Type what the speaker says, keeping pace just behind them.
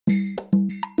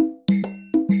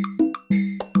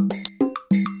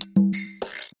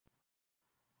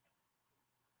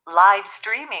Live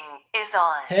streaming is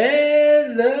on.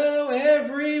 Hello,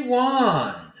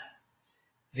 everyone.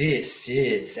 This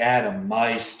is Adam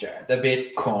Meister, the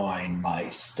Bitcoin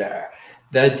Meister,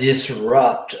 the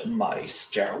Disrupt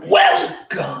Meister.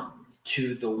 Welcome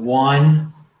to the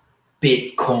One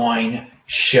Bitcoin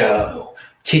Show.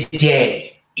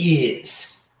 Today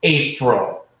is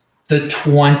April the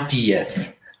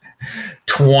 20th,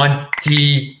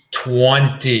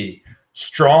 2020.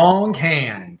 Strong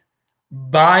hand.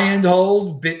 Buy and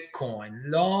hold Bitcoin.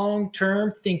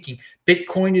 Long-term thinking.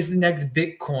 Bitcoin is the next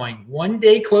Bitcoin. One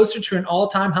day closer to an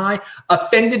all-time high.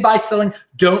 Offended by selling.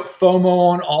 Don't FOMO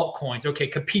on altcoins. Okay,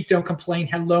 compete, don't complain.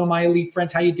 Hello, my elite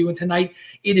friends. How you doing tonight?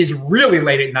 It is really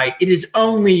late at night. It is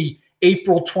only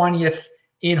April 20th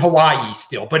in Hawaii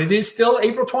still. But it is still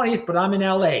April 20th, but I'm in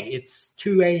LA. It's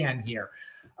 2 a.m. here.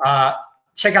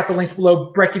 Check out the links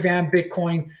below. Brecky Van,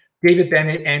 Bitcoin. David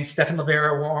Bennett and Stefan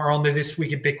Livera were on the This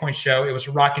Week at Bitcoin show. It was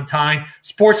a rocking time.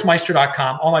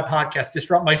 Sportsmeister.com, all my podcasts,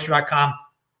 disruptmeister.com,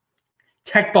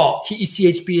 TechBalt,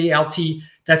 TechBalt.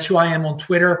 That's who I am on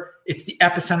Twitter. It's the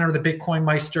epicenter of the Bitcoin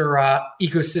Meister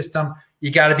ecosystem.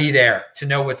 You got to be there to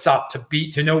know what's up,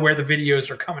 to know where the videos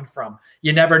are coming from.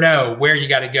 You never know where you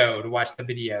got to go to watch the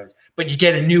videos, but you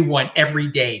get a new one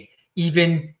every day,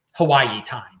 even Hawaii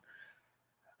time.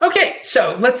 Okay,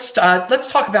 so let's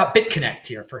talk about Bitconnect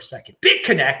here for a second.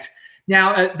 Bitconnect.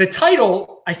 Now, the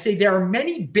title, I say there are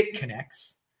many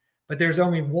Bitconnects, but there's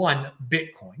only one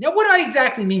Bitcoin. Now, what do I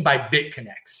exactly mean by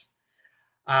Bitconnects?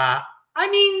 I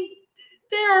mean,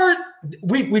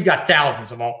 we've got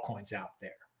thousands of altcoins out there,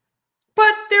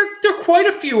 but there are quite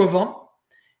a few of them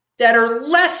that are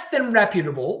less than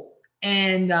reputable,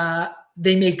 and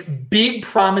they make big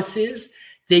promises.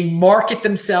 They market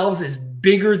themselves as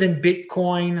bigger than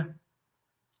Bitcoin.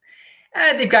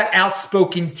 They've got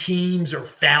outspoken teams or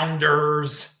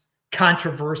founders,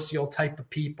 controversial type of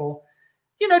people.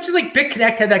 You know, just like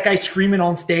Bitconnect had that guy screaming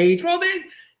on stage. Well,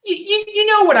 you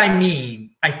know what I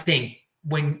mean, I think,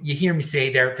 when you hear me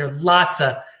say there are lots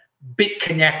of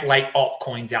Bitconnect-like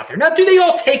altcoins out there. Now, do they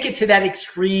all take it to that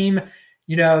extreme?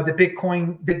 You know, the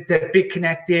Bitcoin, the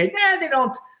Bitconnect did? They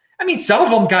don't. I mean, some of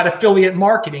them got affiliate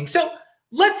marketing. So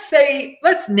let's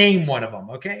name one of them,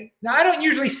 okay? Now, I don't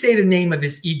usually say the name of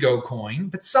this ego coin,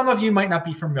 but some of you might not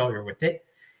be familiar with it.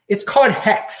 It's called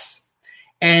Hex,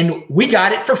 and we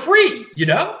got it for free. You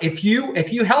know, if you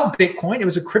held Bitcoin, it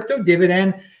was a crypto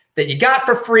dividend that you got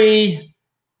for free.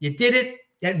 You did it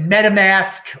at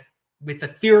MetaMask with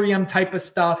Ethereum type of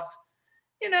stuff.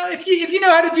 You know, if you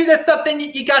know how to do that stuff, then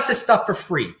you got this stuff for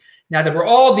free. Now, there were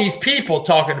all these people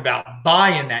talking about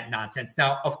buying that nonsense.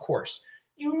 Now, of course,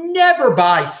 you never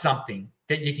buy something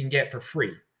that you can get for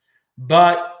free.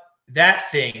 But that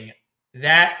thing,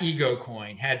 that ego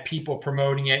coin, had people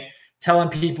promoting it, telling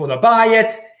people to buy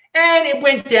it, and it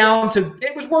went down to,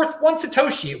 it was worth 1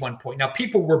 Satoshi at one point. Now,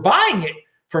 people were buying it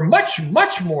for much,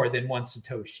 much more than 1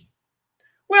 Satoshi.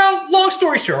 Well, long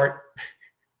story short,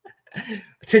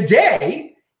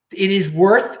 today, it is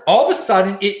worth, all of a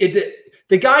sudden,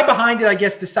 the guy behind it, I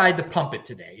guess, decided to pump it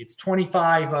today. It's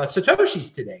 25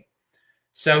 Satoshis today.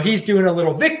 So he's doing a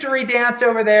little victory dance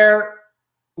over there,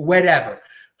 whatever.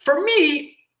 For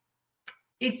me,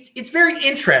 it's very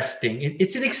interesting.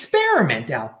 It's an experiment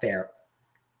out there.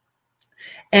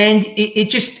 And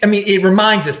it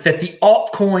reminds us that the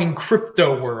altcoin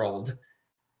crypto world,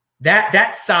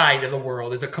 that side of the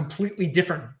world is a completely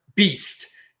different beast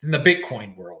than the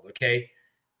Bitcoin world, okay?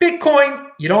 Bitcoin,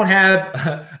 you don't have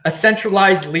a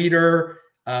centralized leader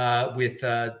with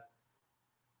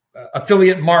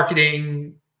affiliate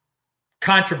marketing,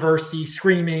 controversy,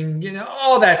 screaming, you know,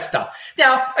 all that stuff.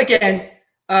 Now, again,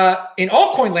 in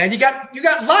altcoin land, you got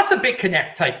lots of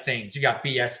Bitconnect type things. You got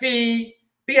BSV.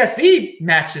 BSV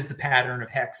matches the pattern of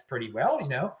Hex pretty well, you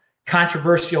know,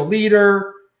 controversial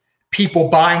leader, people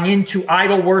buying into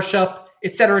idol worship,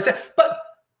 et cetera, et cetera. But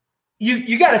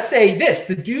you got to say this,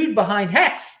 the dude behind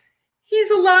Hex,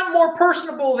 he's a lot more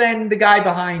personable than the guy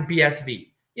behind BSV.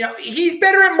 You know, he's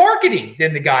better at marketing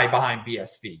than the guy behind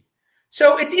BSV.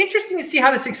 So it's interesting to see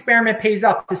how this experiment pays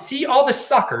off, to see all the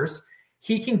suckers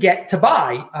he can get to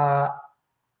buy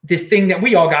this thing that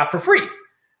we all got for free.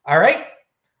 All right.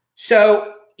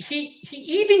 So he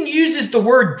even uses the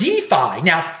word DeFi.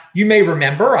 Now, you may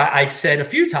remember, I've said a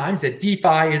few times that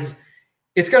DeFi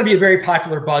it's going to be a very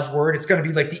popular buzzword. It's going to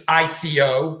be like the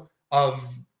ICO of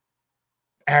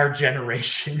our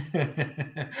generation,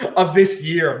 of this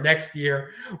year, of next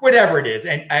year, whatever it is.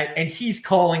 And he's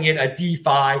calling it a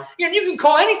DeFi. You know, you can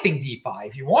call anything DeFi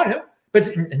if you want to, but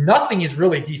nothing is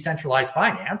really decentralized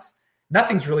finance.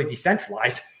 Nothing's really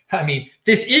decentralized. I mean,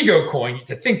 this ego coin,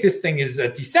 to think this thing is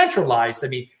decentralized, I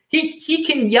mean, He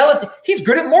can yell at. He's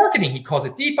good at marketing. He calls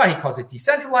it DeFi. He calls it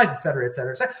decentralized, et cetera, et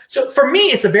cetera, et cetera. So for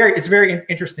me, it's a very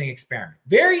interesting experiment.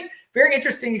 Very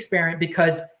interesting experiment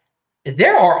because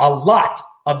there are a lot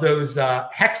of those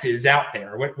hexes out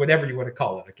there, whatever you want to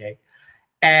call it. Okay,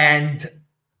 and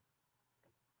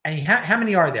how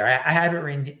many are there? I have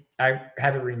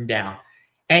it written down.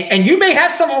 And you may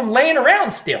have some of them laying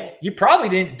around still. You probably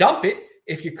didn't dump it.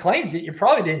 If you claimed it, you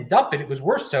probably didn't dump it. It was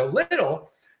worth so little.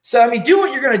 So, I mean, do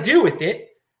what you're going to do with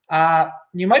it.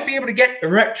 You might be able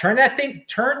to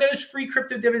turn those free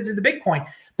crypto dividends into Bitcoin,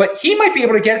 but he might be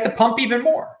able to get it to pump even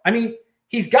more. I mean,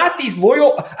 he's got these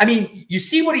you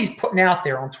see what he's putting out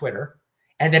there on Twitter,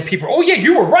 and then people, oh yeah,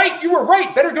 you were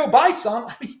right. Better go buy some.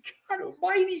 I mean, God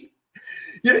almighty.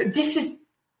 It's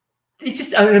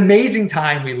just an amazing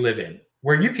time we live in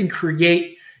where you can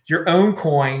create your own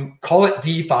coin, call it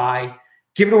DeFi,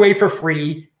 give it away for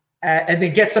free, and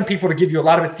then get some people to give you a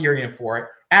lot of Ethereum for it.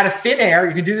 Out of thin air,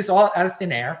 you can do this all out of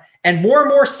thin air. And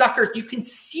more suckers, you can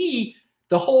see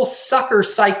the whole sucker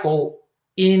cycle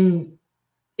in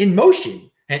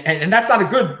motion. And that's not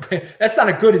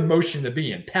a good emotion to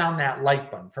be in. Pound that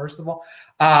like button, first of all.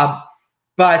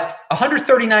 But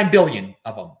 139 billion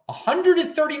of them.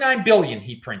 139 billion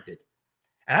he printed.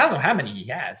 And I don't know how many he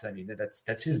has. I mean,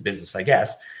 that's his business, I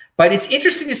guess. But it's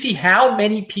interesting to see how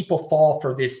many people fall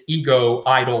for this ego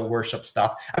idol worship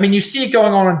stuff. I mean, you see it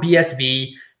going on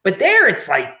BSV, but there it's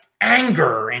like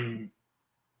anger and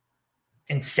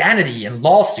insanity and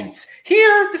lawsuits.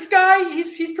 Here, this guy,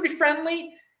 he's pretty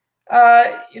friendly.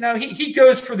 He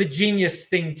goes for the genius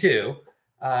thing too.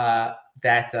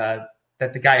 That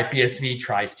the guy at BSV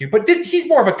tries to, but he's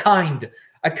more of a kind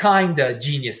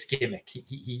genius gimmick.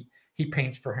 He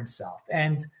paints for himself,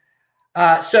 and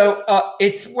so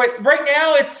it's what right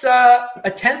now it's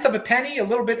a tenth of a penny, a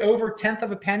little bit over a tenth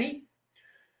of a penny.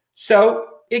 So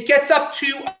it gets up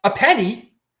to a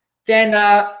penny, then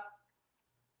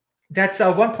that's a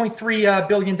 $1.3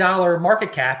 billion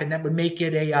market cap, and that would make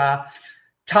it a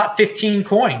top 15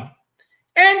 coin.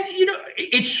 And,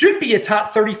 it should be a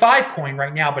top 35 coin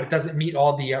right now, but it doesn't meet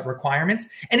all the requirements.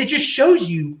 And it just shows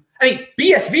you,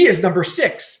 BSV is number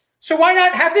 6. So why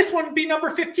not have this one be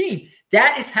number 15?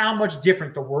 That is how much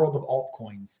different the world of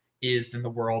altcoins is than the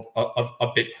world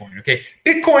of Bitcoin, okay?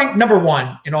 Bitcoin, number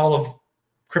 1 in all of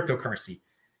cryptocurrency.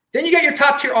 Then you got your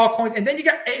top tier altcoins, and then you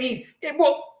got,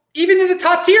 even in the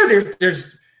top tier,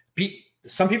 there's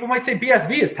some people might say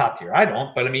BSV is top tier. I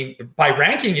don't, but by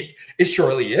ranking it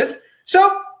surely is.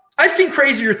 So I've seen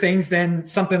crazier things than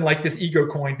something like this ego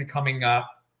coin becoming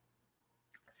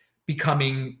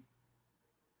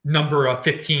number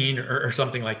 15 or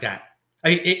something like that.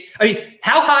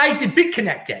 How high did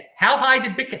Bitconnect get? How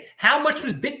much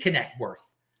was Bitconnect worth?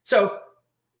 So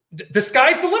the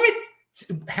sky's the limit.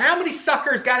 How many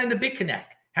suckers got into Bitconnect?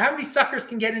 How many suckers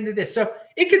can get into this? So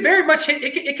it could very much hit.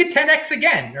 It could 10x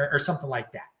again or something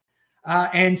like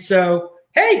that. And so,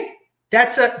 hey,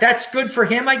 that's good for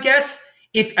him, I guess.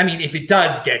 If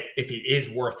it is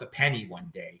worth a penny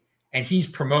one day, and he's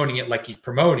promoting it like he's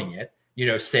promoting it,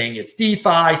 saying it's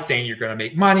DeFi, saying you're going to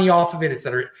make money off of it, et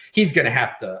cetera. He's going to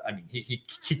have to.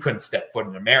 He couldn't step foot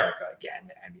in America again.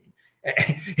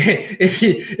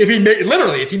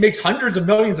 if he makes hundreds of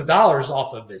millions of dollars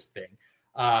off of this thing,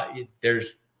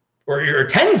 or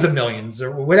tens of millions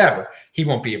or whatever, he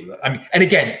won't be able to. And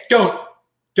again,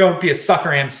 don't be a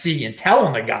sucker MC and tell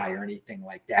him the guy or anything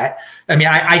like that.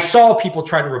 I saw people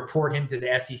try to report him to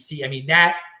the SEC.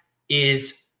 That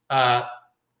is,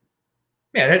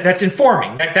 that's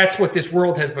informing. That's what this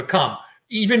world has become.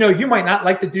 Even though you might not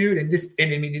like the dude, and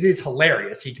it is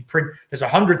hilarious. He can print. There's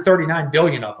 139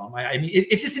 billion of them.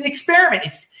 It's just an experiment.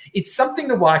 It's something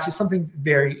to watch. It's something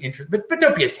very interesting. But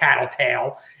don't be a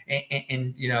tattletale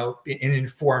and an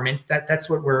informant. That's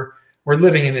what we're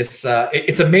living in this.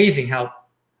 It's amazing how.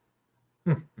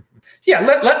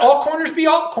 Let altcoiners be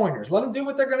altcoiners. Let them do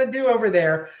what they're going to do over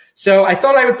there. So I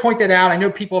thought I would point that out. I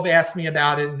know people have asked me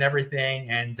about it and everything,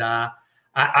 and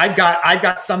I've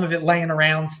got some of it laying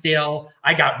around still.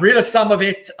 I got rid of some of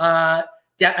it.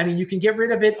 You can get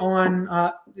rid of it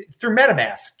on through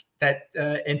MetaMask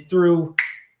and through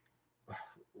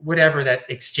whatever that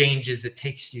exchange is that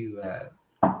takes you.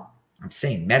 I'm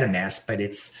saying MetaMask, but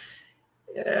it's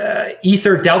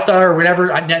Ether Delta or whatever.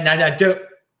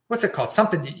 What's it called?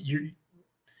 Something that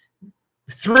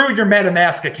through your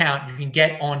MetaMask account, you can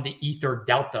get on the Ether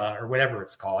Delta or whatever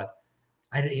it's called.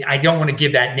 I don't want to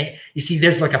give that name. You see,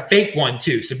 there's like a fake one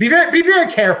too. So be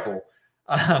very careful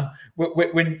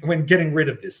when getting rid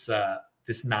of this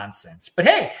nonsense. But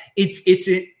hey,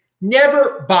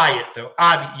 Never buy it, though.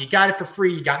 Obviously, you got it for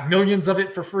free. You got millions of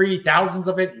it for free, thousands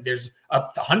of it. There's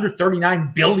up to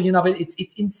 139 billion of it.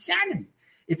 It's insanity.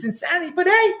 It's insanity. But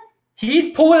hey,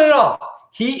 he's pulling it off.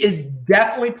 He is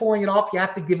definitely pulling it off. You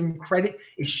have to give him credit.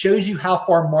 It shows you how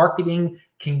far marketing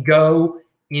can go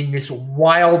in this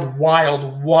wild,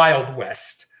 wild, wild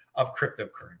west of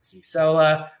cryptocurrency.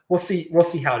 So we'll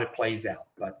see how it plays out.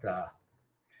 But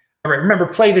all right, remember,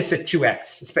 play this at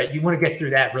 2x. You want to get through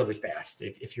that really fast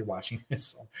if you're watching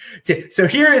this. So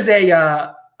here is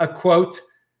a quote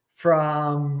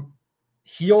from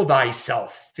Heal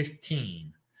Thyself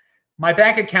 15. My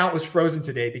bank account was frozen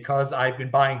today because I've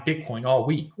been buying Bitcoin all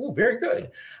week. Oh, very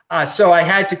good. So I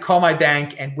had to call my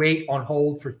bank and wait on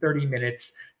hold for 30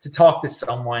 minutes to talk to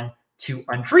someone to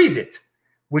unfreeze it,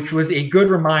 which was a good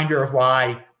reminder of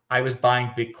why I was buying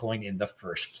Bitcoin in the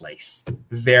first place.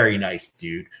 Very nice,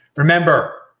 dude.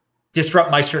 Remember,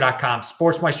 disruptmeister.com,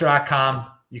 sportsmeister.com.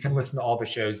 You can listen to all the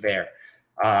shows there.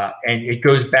 And it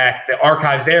goes back, the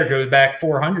archives there goes back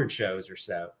 400 shows or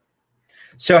so.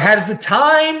 So has the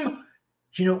time,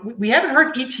 we haven't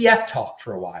heard ETF talk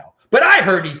for a while, but I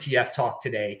heard ETF talk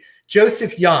today.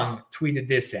 Joseph Young tweeted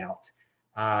this out.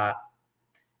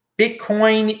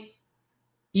 Bitcoin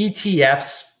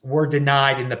ETFs were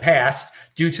denied in the past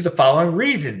due to the following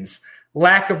reasons: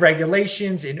 lack of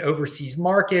regulations in overseas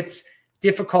markets,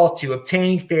 difficult to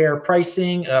obtain fair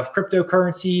pricing of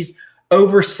cryptocurrencies,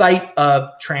 oversight of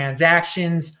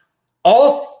transactions.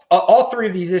 All three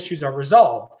of these issues are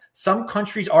resolved. Some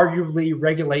countries arguably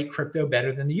regulate crypto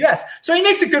better than the US. So he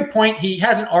makes a good point. He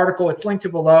has an article, it's linked to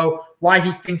below, why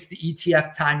he thinks the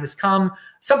ETF time has come.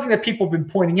 Something that people have been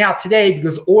pointing out today,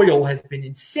 because oil has been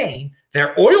insane.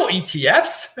 They're oil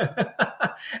ETFs,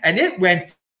 and it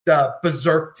went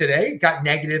berserk today, got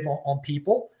negative on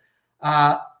people.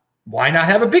 Why not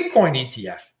have a Bitcoin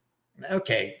ETF?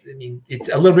 Okay, I mean, it's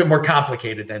a little bit more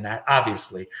complicated than that,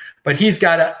 obviously. But he's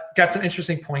got some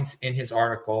interesting points in his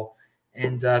article.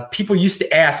 And people used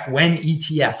to ask when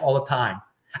ETF all the time.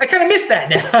 I kind of miss that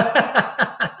now.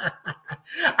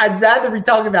 I'd rather be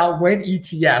talking about when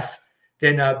ETF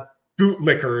than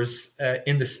bootlickers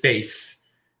in the space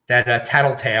that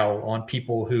tattletale on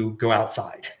people who go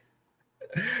outside.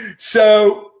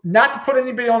 So not to put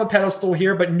anybody on a pedestal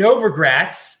here, but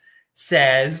Novogratz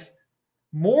says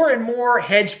more and more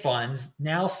hedge funds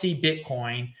now see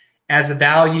Bitcoin as a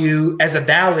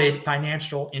valid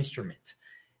financial instrument.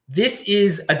 This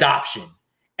is adoption,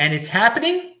 and it's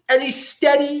happening at a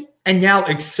steady and now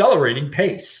accelerating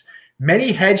pace.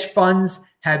 Many hedge funds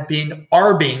have been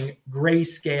arbing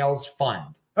Grayscale's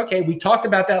fund. Okay, we talked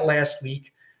about that last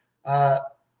week.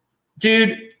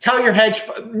 Dude, tell your hedge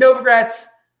fund, Novogratz.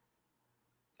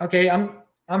 Okay, I'm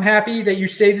happy that you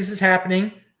say this is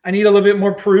happening. I need a little bit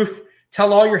more proof.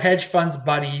 Tell all your hedge funds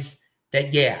buddies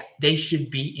that, yeah, they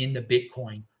should be in the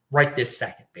Bitcoin right this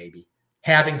second, baby.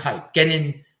 Halving hype.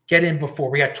 Get in before.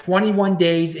 We got 21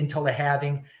 days until the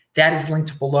halving. That is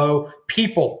linked below.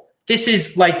 People, this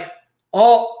is like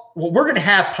we're going to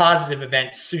have positive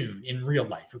events soon in real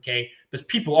life, okay? Because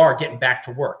people are getting back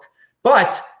to work.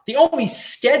 But the only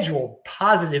scheduled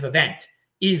positive event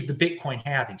is the Bitcoin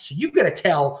halving. So you've got to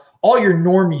tell all your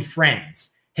normie friends,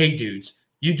 hey, dudes,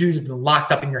 you dudes have been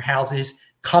locked up in your houses.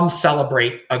 Come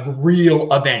celebrate a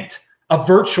real event, a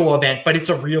virtual event, but it's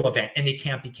a real event, and it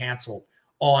can't be canceled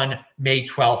on May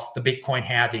 12th, the Bitcoin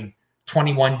halving,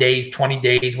 21 days, 20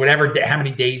 days, whatever, how many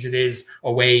days it is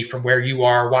away from where you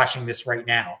are watching this right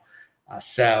now.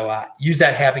 So use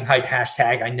that halving hype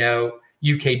hashtag. I know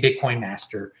UK Bitcoin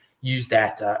Master used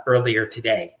that earlier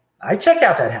today. I check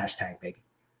out that hashtag, baby.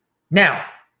 Now,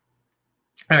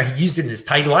 he used it in his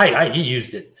title. He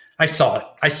used it. I saw it.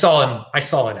 I saw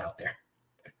it out there.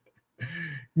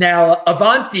 Now,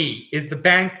 Avanti is the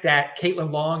bank that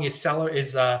Caitlin Long is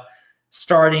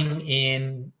starting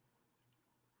in,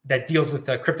 that deals with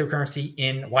cryptocurrency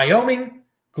in Wyoming,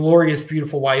 glorious,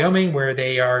 beautiful Wyoming, where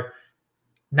they are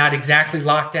not exactly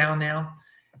locked down now.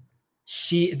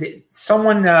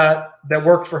 Someone that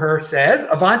worked for her says,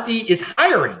 Avanti is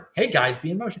hiring. Hey guys,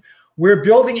 be in motion. We're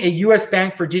building a U.S.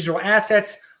 bank for digital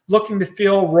assets, looking to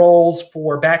fill roles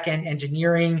for back-end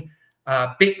engineering,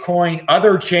 Bitcoin,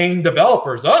 other chain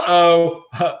developers.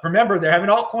 Remember, they're having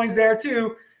altcoins there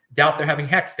too. Doubt they're having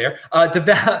Hex there.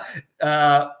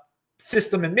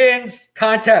 System admins,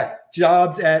 contact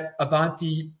jobs at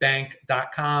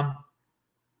avantibank.com.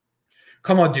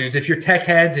 Come on, dudes. If you're tech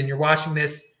heads and you're watching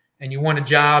this and you want a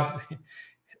job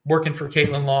working for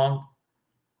Caitlin Long,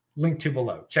 link to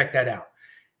below. Check that out.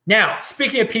 Now,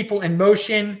 speaking of people in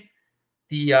motion,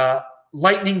 the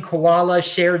Lightning Koala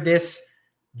shared this.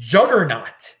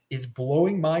 Juggernaut is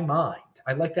blowing my mind.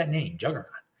 I like that name, Juggernaut.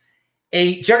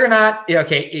 A Juggernaut,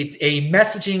 okay, it's a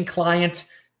messaging client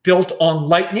built on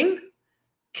Lightning.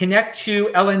 Connect to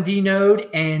LND node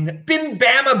and bim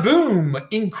bama boom,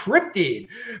 encrypted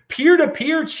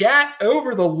peer-to-peer chat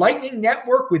over the Lightning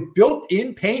network with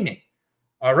built-in payment.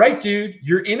 All right, dude,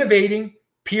 you're innovating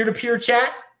peer-to-peer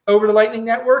chat over the Lightning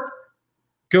network.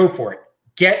 Go for it.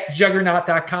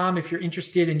 Getjuggernaut.com if you're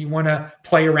interested and you want to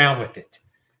play around with it.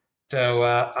 So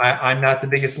I'm not the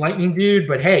biggest Lightning dude,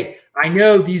 but hey, I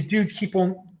know these dudes keep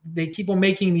on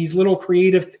making these little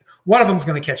creative. One of them's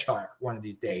going to catch fire one of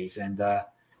these days, and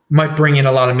might bring in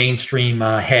a lot of mainstream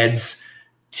heads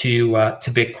to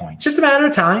Bitcoin. It's just a matter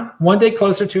of time. One day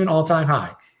closer to an all-time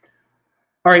high.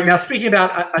 All right, now speaking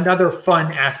about another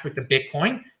fun aspect of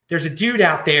Bitcoin, there's a dude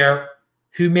out there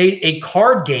who made a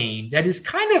card game that is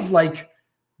kind of like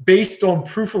based on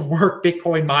proof of work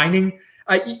Bitcoin mining.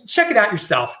 Check it out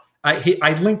yourself.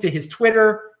 I linked to his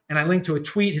Twitter and I linked to a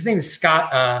tweet. His name is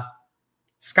Scott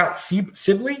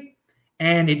Sibley,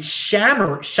 and it's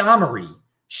Shamory.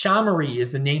 Shamory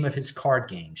is the name of his card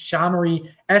game. Shamory,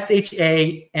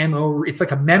 Shamo. It's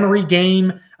like a memory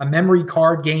game, a memory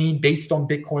card game based on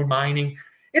Bitcoin mining.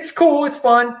 It's cool. It's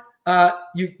fun.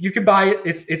 You can buy it.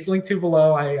 It's linked to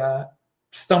below. I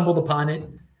stumbled upon it.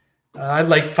 I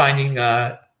like finding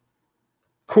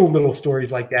cool little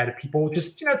stories like that of people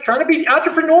just trying to be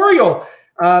entrepreneurial,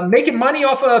 making money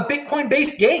off of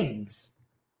Bitcoin-based games.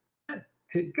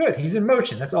 Good. He's in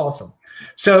motion. That's awesome.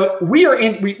 So we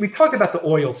talked about the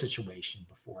oil situation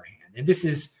beforehand, and this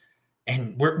is,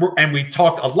 and we've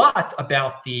talked a lot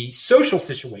about the social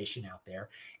situation out there,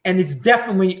 and it's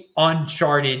definitely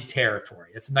uncharted territory.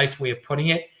 That's a nice way of putting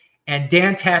it. And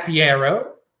Dan Tapiero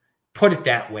put it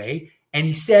that way, and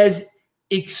he says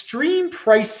extreme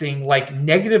pricing like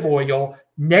negative oil,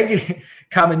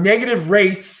 negative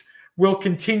rates will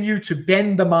continue to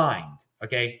bend the mind.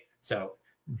 Okay, so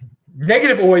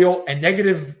negative oil and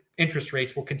negative interest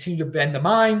rates will continue to bend the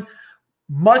mind,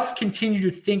 must continue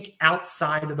to think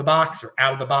outside of the box or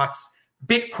out of the box.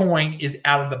 Bitcoin is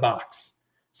out of the box.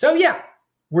 So yeah,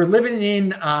 we're living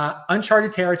in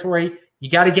uncharted territory. You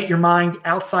got to get your mind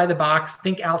outside the box,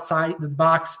 think outside the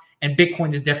box, and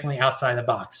Bitcoin is definitely outside the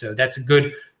box. So that's a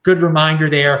good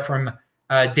reminder there from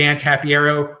Dan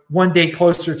Tapiero, one day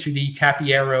closer to the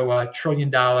Tapiero $1 trillion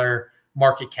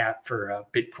market cap for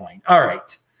Bitcoin. All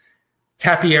right.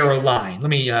 Tapiero line.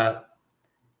 Let me, I'm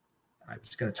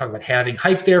just going to talk about having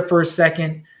hype there for a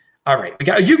second. All right. We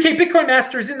got a UK Bitcoin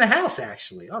Masters in the house,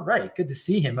 actually. All right. Good to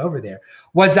see him over there.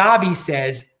 Wasabi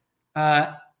says,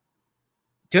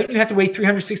 don't you have to wait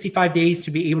 365 days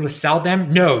to be able to sell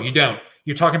them? No, you don't.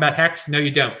 You're talking about Hex? No, you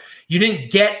don't. You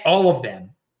didn't get all of them.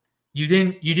 You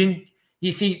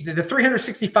see, the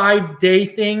 365 day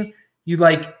thing,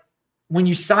 when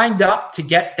you signed up to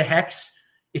get the Hex,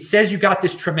 it says you got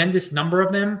this tremendous number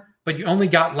of them, but you only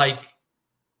got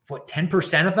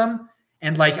 10% of them.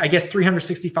 And I guess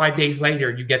 365 days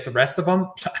later, you get the rest of them.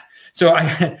 So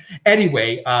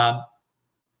anyway,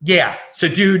 yeah. So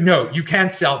dude, no, you can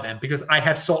sell them because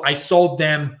I sold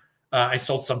them. I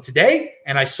sold some today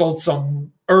and I sold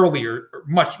some earlier,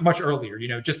 much earlier,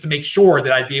 just to make sure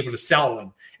that I'd be able to sell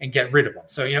them and get rid of them.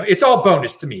 So, it's all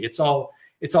bonus to me. It's all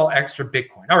extra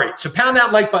Bitcoin. All right. So pound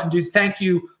that like button, dudes. Thank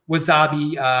you,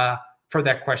 Wasabi, for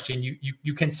that question.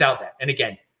 You can sell that. And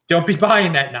again, don't be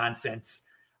buying that nonsense.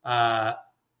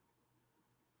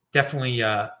 Definitely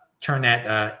turn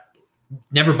that,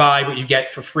 never buy what you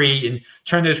get for free and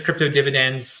turn those crypto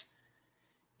dividends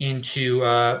into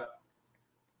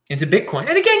Bitcoin.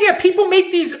 And again, yeah, people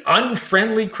make these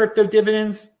unfriendly crypto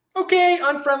dividends. Okay,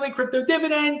 unfriendly crypto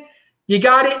dividend. You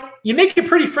got it. You make it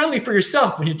pretty friendly for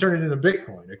yourself when you turn it into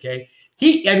Bitcoin, okay?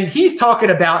 He's talking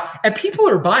about, and people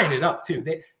are buying it up too.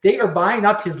 They are buying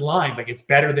up his line like it's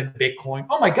better than Bitcoin.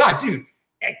 Oh my God, dude.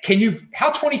 How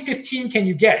 2015 can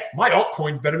you get? My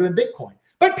altcoin's better than Bitcoin.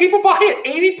 But people buy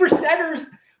it. 80%ers,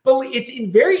 but it's a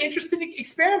very interesting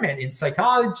experiment in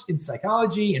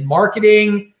psychology, in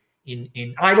marketing,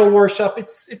 in idol worship. It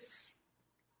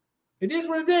is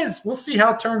what it is. We'll see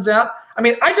how it turns out. I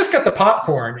mean, I just got the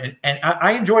popcorn and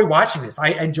I enjoy watching this. I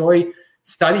enjoy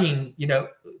studying,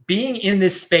 being in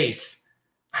this space.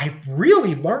 I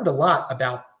really learned a lot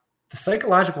about the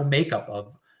psychological makeup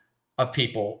of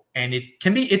people. And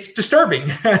it's disturbing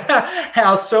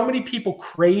how so many people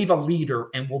crave a leader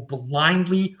and will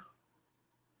blindly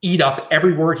eat up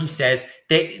every word he says.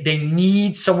 They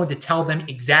need someone to tell them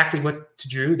exactly what to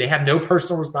do. They have no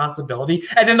personal responsibility.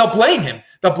 And then they'll blame him.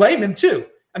 They'll blame him too.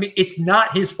 I mean, it's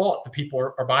not his fault that people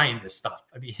are buying this stuff.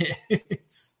 I mean,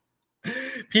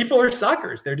 people are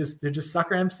suckers. They're just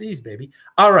sucker MCs, baby.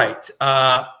 All right.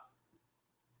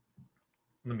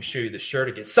 Let me show you the shirt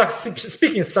again.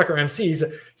 Speaking of sucker MCs,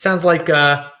 sounds like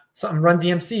something Run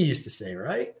DMC used to say,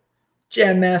 right?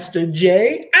 Jam Master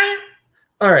Jay. Ah!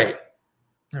 All right.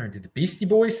 Did the Beastie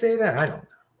Boys say that? I don't know.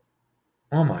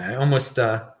 Oh my! I almost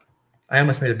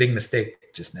made a big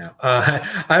mistake just now.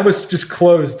 I almost just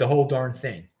closed the whole darn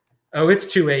thing. Oh, it's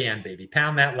 2 a.m., baby.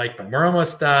 Pound that like button. We're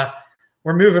almost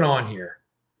we're moving on here.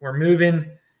 We're moving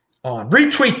on.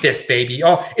 Retweet this, baby.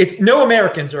 Oh, it's no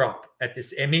Americans are up at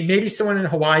this. I mean, maybe someone in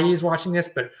Hawaii is watching this,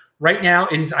 but right now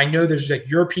it is. I know there's like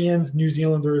Europeans, New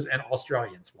Zealanders, and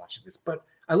Australians watching this. But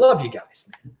I love you guys,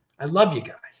 man. I love you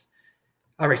guys.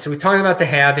 All right, so we talked about the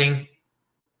halving.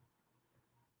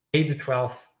 May the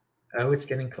 12th. Oh, it's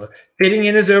getting close. Fitting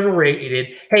in is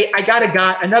overrated. Hey, I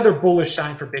got another bullish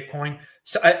sign for Bitcoin.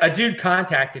 So a dude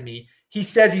contacted me. He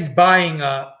says he's buying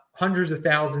hundreds of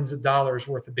thousands of dollars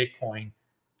worth of Bitcoin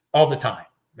all the time.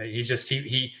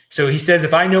 So he says,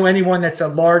 if I know anyone that's a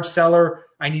large seller,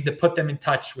 I need to put them in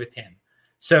touch with him.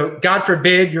 So God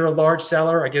forbid you're a large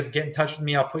seller. I guess get in touch with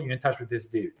me. I'll put you in touch with this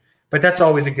dude. But that's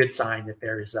always a good sign that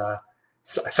there's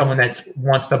someone that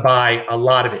wants to buy a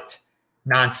lot of it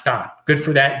nonstop. Good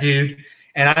for that dude.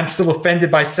 And I'm still offended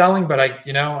by selling, but I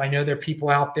know there are people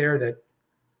out there that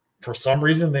for some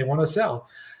reason they want to sell.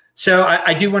 So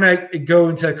I do want to go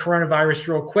into coronavirus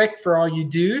real quick for all you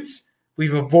dudes.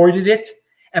 We've avoided it.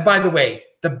 And by the way,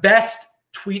 the best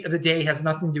tweet of the day has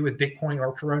nothing to do with Bitcoin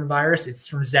or coronavirus. It's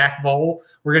from Zach Vole.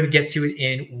 We're going to get to it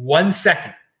in 1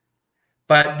 second.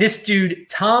 But this dude,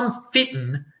 Tom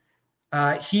Fitton,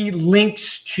 he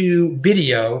links to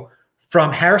video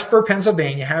from Harrisburg,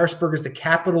 Pennsylvania. Harrisburg is the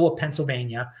capital of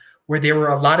Pennsylvania, where there were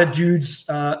a lot of dudes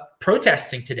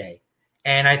protesting today.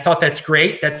 And I thought that's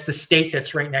great. That's the state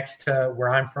that's right next to where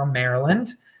I'm from,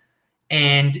 Maryland.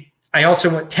 And I also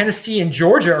went Tennessee and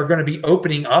Georgia are going to be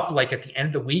opening up like at the end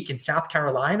of the week, in South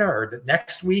Carolina or the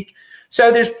next week.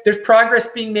 So there's progress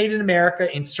being made in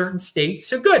America in certain states.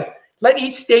 So good. Let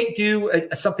each state do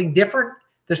something different.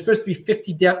 There's supposed to be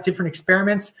 50 different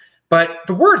experiments, but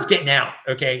the word's getting out,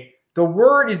 okay? The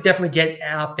word is definitely getting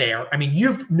out there. I mean,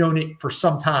 you've known it for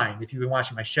some time if you've been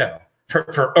watching my show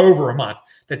for over a month,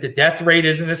 that the death rate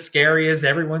isn't as scary as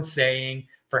everyone's saying.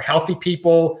 For healthy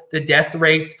people, the death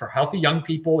rate, for healthy young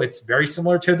people, it's very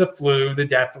similar to the flu, the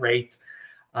death rate.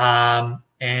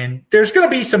 And there's going to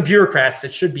be some bureaucrats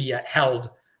that should be held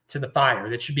to the fire,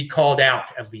 that should be called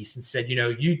out at least and said,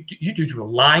 you dudes were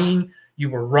lying, you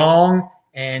were wrong.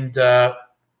 And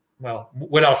well,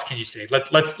 what else can you say?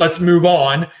 Let's move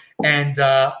on, and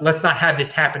let's not have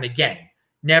this happen again.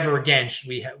 Never again should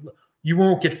we have. You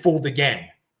won't get fooled again.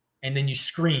 And then you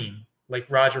scream like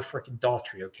Roger frickin'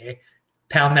 Daltrey, okay?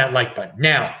 Pound that like button.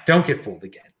 Now, don't get fooled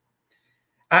again.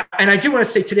 And I do want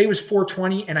to say today was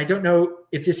 420, and I don't know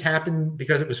if this happened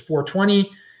because it was 420,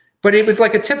 but it was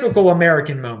like a typical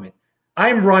American moment.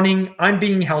 I'm running. I'm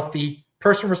being healthy.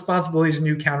 Personal responsibility is a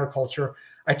new counterculture.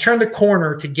 I turned the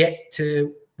corner to get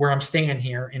to where I'm staying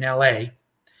here in LA.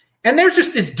 And there's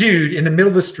just this dude in the middle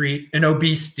of the street, an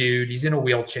obese dude. He's in a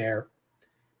wheelchair.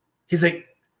 He's like,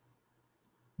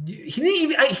 he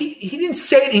didn't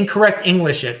say it in correct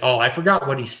English at all. I forgot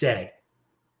what he said.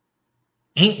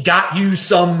 Ain't got you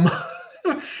some,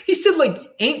 he said like,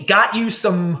 ain't got you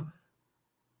some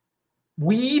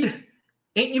weed?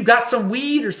 Ain't you got some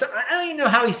weed or something? I don't even know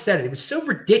how he said it. It was so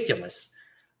ridiculous.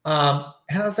 And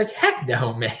I was like, heck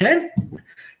no, man.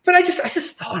 But I just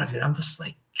thought of it. I'm just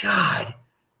like, God,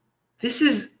 this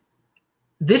is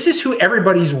who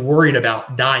everybody's worried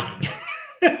about dying.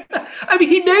 I mean,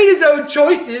 he made his own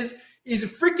choices. He's a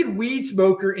freaking weed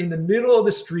smoker in the middle of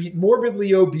the street,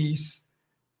 morbidly obese.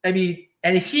 I mean,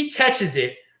 and if he catches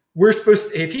it,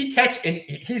 and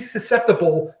he's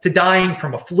susceptible to dying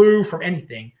from a flu, from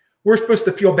anything, we're supposed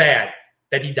to feel bad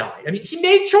that he died. I mean, he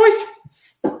made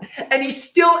choices, and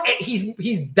he's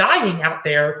dying out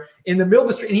there in the middle of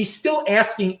the street, and he's still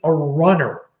asking a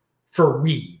runner for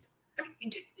weed. I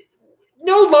mean,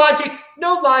 no logic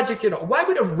at all. Why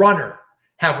would a runner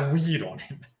have weed on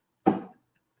him?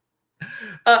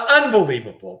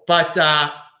 Unbelievable. But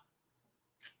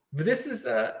this is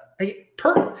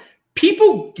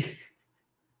people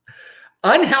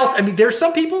unhealthy. I mean, there's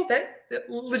some people that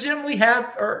legitimately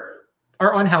are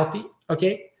unhealthy.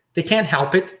 Okay. They can't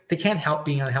help it. They can't help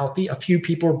being unhealthy. A few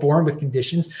people are born with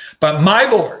conditions, but my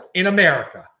Lord, in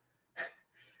America,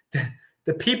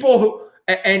 the people who,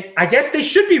 and I guess they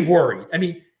should be worried. I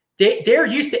mean, they're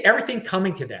used to everything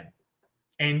coming to them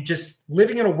and just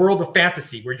living in a world of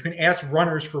fantasy where you can ask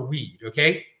runners for weed.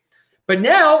 Okay. But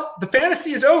now the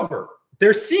fantasy is over.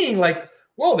 They're seeing like,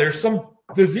 well, there's some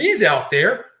disease out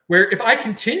there where if I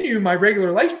continue my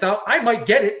regular lifestyle, I might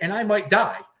get it and I might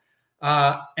die.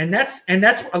 And that's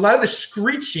a lot of the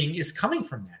screeching is coming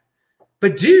from that.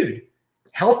 But dude,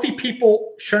 healthy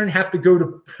people shouldn't have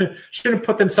to shouldn't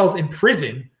put themselves in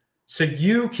prison so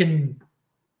you can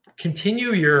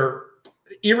continue your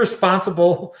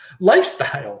irresponsible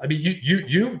lifestyle. I mean,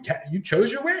 you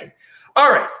chose your way.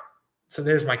 All right. So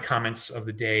there's my comments of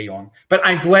the day but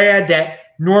I'm glad that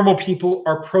normal people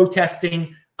are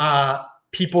protesting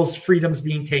people's freedoms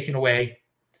being taken away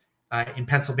in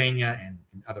Pennsylvania and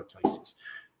in other places.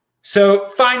 So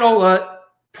final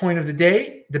point of the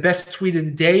day, the best tweet of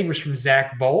the day was from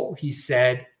Zach Vole. He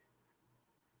said,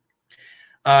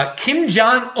 Kim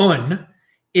Jong-un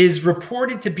is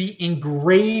reported to be in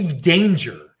grave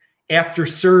danger after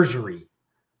surgery.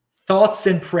 Thoughts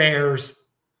and prayers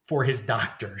for his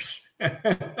doctors.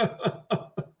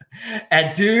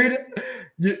 And dude,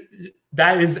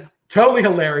 that is totally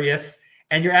hilarious.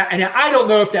 And I don't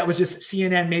know if that was just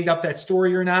CNN made up that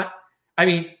story or not. I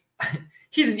mean,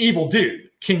 he's an evil dude,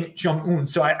 Kim Jong-un.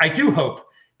 So I do hope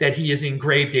that he is in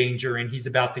grave danger and he's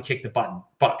about to kick the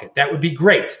bucket. That would be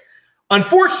great.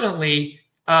 Unfortunately,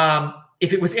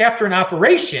 if it was after an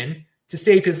operation to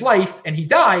save his life and he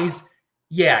dies,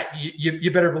 yeah, you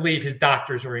better believe his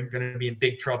doctors are going to be in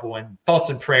big trouble, and thoughts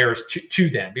and prayers to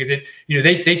them, because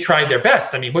they tried their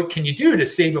best. I mean, what can you do to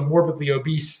save a morbidly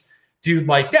obese dude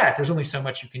like that? There's only so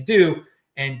much you can do,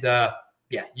 and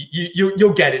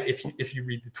you'll get it if you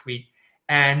read the tweet.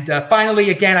 And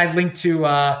finally, again, I linked to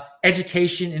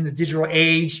Education in the Digital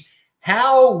Age: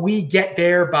 How We Get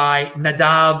There by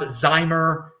Nadav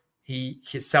Zimer. He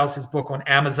sells his book on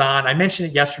Amazon. I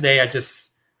mentioned it yesterday.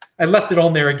 I left it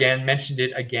on there again, mentioned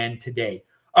it again today.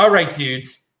 All right,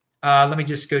 dudes. Let me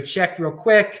just go check real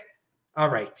quick. All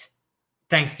right.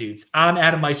 Thanks, dudes. I'm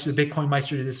Adam Meister, the Bitcoin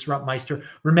Meister, the Disrupt Meister.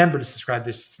 Remember to subscribe to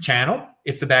this channel.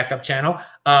 It's the backup channel.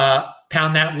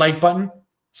 Pound that like button.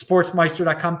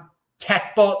 Sportsmeister.com.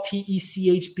 Techbalt,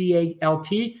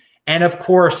 TECHBALT. And, of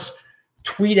course,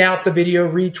 tweet out the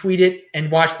video, retweet it,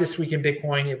 and watch This Week in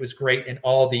Bitcoin. It was great. And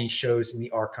all the shows in the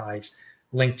archives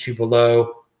linked to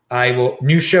below.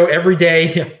 New show every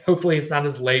day. Hopefully it's not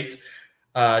as late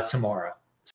tomorrow.